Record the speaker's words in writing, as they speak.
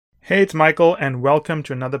Hey, it's Michael, and welcome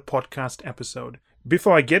to another podcast episode.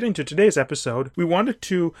 Before I get into today's episode, we wanted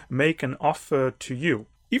to make an offer to you.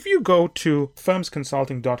 If you go to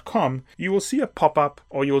firmsconsulting.com, you will see a pop-up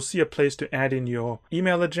or you will see a place to add in your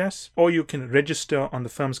email address, or you can register on the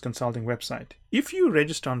Firms Consulting website. If you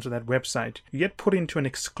register onto that website, you get put into an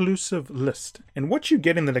exclusive list. And what you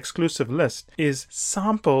get in that exclusive list is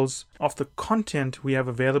samples of the content we have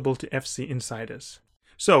available to FC Insiders.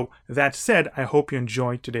 So, that said, I hope you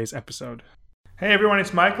enjoyed today's episode. Hey everyone,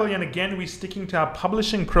 it's Michael, and again, we're sticking to our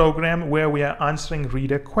publishing program where we are answering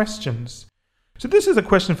reader questions. So this is a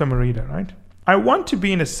question from a reader, right? I want to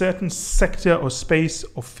be in a certain sector or space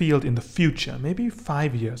or field in the future, maybe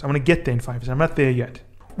 5 years. I want to get there in 5 years. I'm not there yet.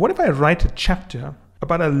 What if I write a chapter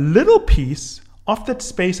about a little piece of that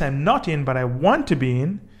space I'm not in, but I want to be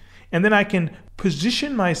in, and then I can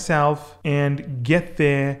position myself and get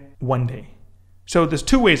there one day? So there's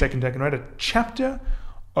two ways I can do it. I can write a chapter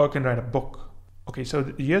or I can write a book. Okay, so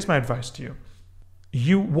here's my advice to you.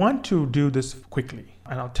 You want to do this quickly,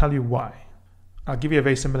 and I'll tell you why. I'll give you a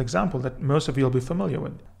very simple example that most of you will be familiar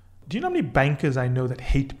with. Do you know how many bankers I know that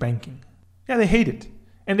hate banking? Yeah, they hate it.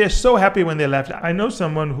 And they're so happy when they left. I know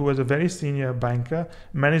someone who was a very senior banker,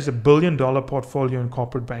 managed $1 billion portfolio in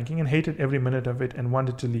corporate banking and hated every minute of it and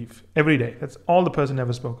wanted to leave every day. That's all the person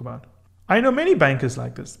ever spoke about. I know many bankers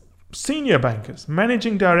like this. Senior bankers,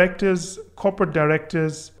 managing directors, corporate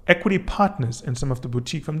directors, equity partners in some of the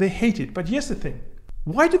boutique firms, they hate it. But here's the thing.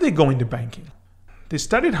 Why do they go into banking? They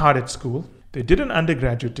studied hard at school. They did an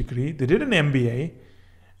undergraduate degree. They did an MBA.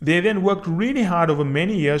 They then worked really hard over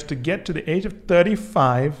many years to get to the age of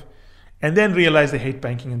 35 and then realize they hate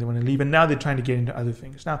banking and they want to leave. And now they're trying to get into other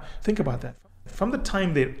things. Now, think about that. From the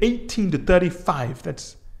time they're 18 to 35,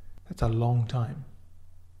 that's a long time.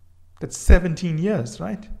 That's 17 years,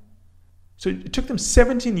 right? So it took them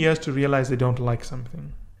 17 years to realize they don't like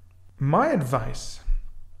something. My advice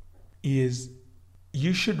is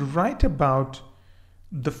you should write about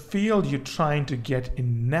the field you're trying to get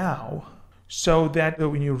in now so that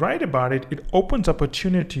when you write about it, it opens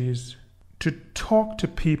opportunities to talk to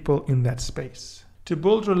people in that space, to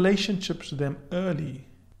build relationships with them early.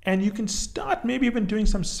 And you can start maybe even doing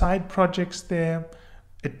some side projects there,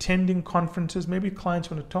 attending conferences. Maybe clients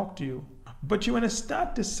want to talk to you. But you want to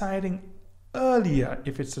start deciding earlier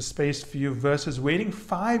if it's a space for you versus waiting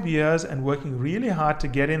 5 years and working really hard to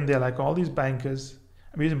get in there like all these bankers.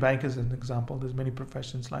 I'm using bankers as an example. There's many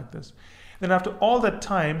professions like this. Then after all that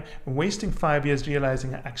time, wasting 5 years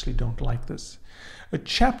realizing I actually don't like this. A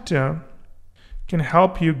chapter can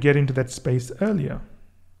help you get into that space earlier.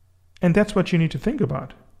 And that's what you need to think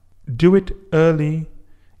about. Do it early,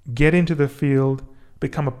 get into the field,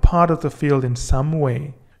 become a part of the field in some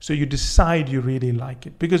way. So you decide you really like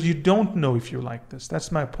it because you don't know if you like this.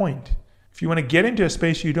 That's my point. If you want to get into a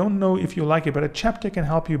space, you don't know if you like it, but a chapter can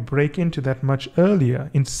help you break into that much earlier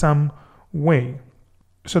in some way.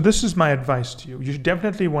 So this is my advice to you. You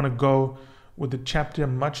definitely want to go with the chapter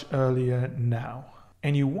much earlier now.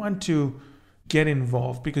 And you want to get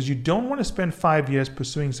involved because you don't want to spend 5 years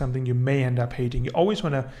pursuing something you may end up hating. You always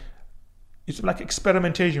want to. It's like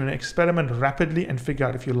experimentation. You want to experiment rapidly and figure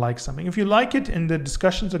out if you like something. If you like it and the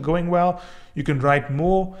discussions are going well, you can write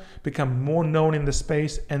more, become more known in the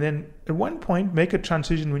space, and then at one point make a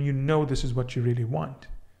transition when you know this is what you really want.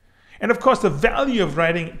 And of course, the value of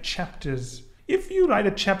writing chapters. If you write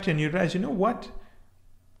a chapter and you realize, you know what?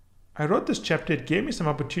 I wrote this chapter, it gave me some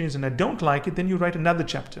opportunities and I don't like it, then you write another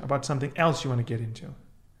chapter about something else you want to get into.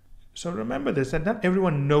 So remember this, that not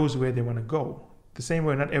everyone knows where they want to go. The same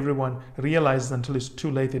way not everyone realizes until it's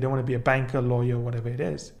too late they don't want to be a banker, lawyer, whatever it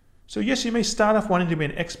is. So yes, you may start off wanting to be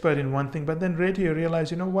an expert in one thing, but then later you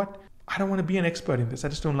realize, you know what? I don't want to be an expert in this. I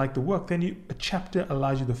just don't like the work. Then a chapter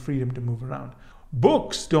allows you the freedom to move around.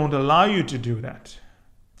 Books don't allow you to do that.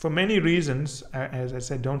 For many reasons, as I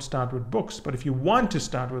said, don't start with books. But if you want to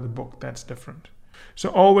start with a book, that's different. So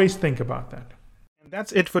always think about that.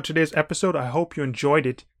 That's it for today's episode. I hope you enjoyed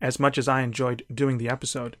it as much as I enjoyed doing the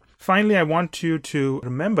episode. Finally, I want you to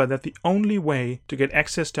remember that the only way to get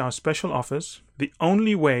access to our special offers, the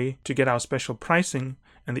only way to get our special pricing,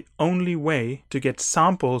 and the only way to get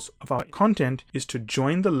samples of our content is to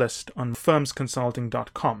join the list on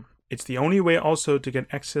firmsconsulting.com. It's the only way also to get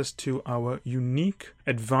access to our unique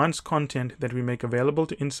advanced content that we make available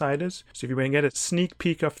to insiders. So if you want to get a sneak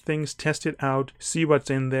peek of things, test it out, see what's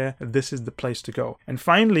in there, this is the place to go. And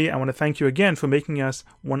finally, I want to thank you again for making us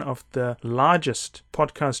one of the largest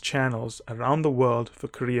podcast channels around the world for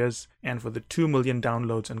careers and for the 2 million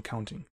downloads and counting.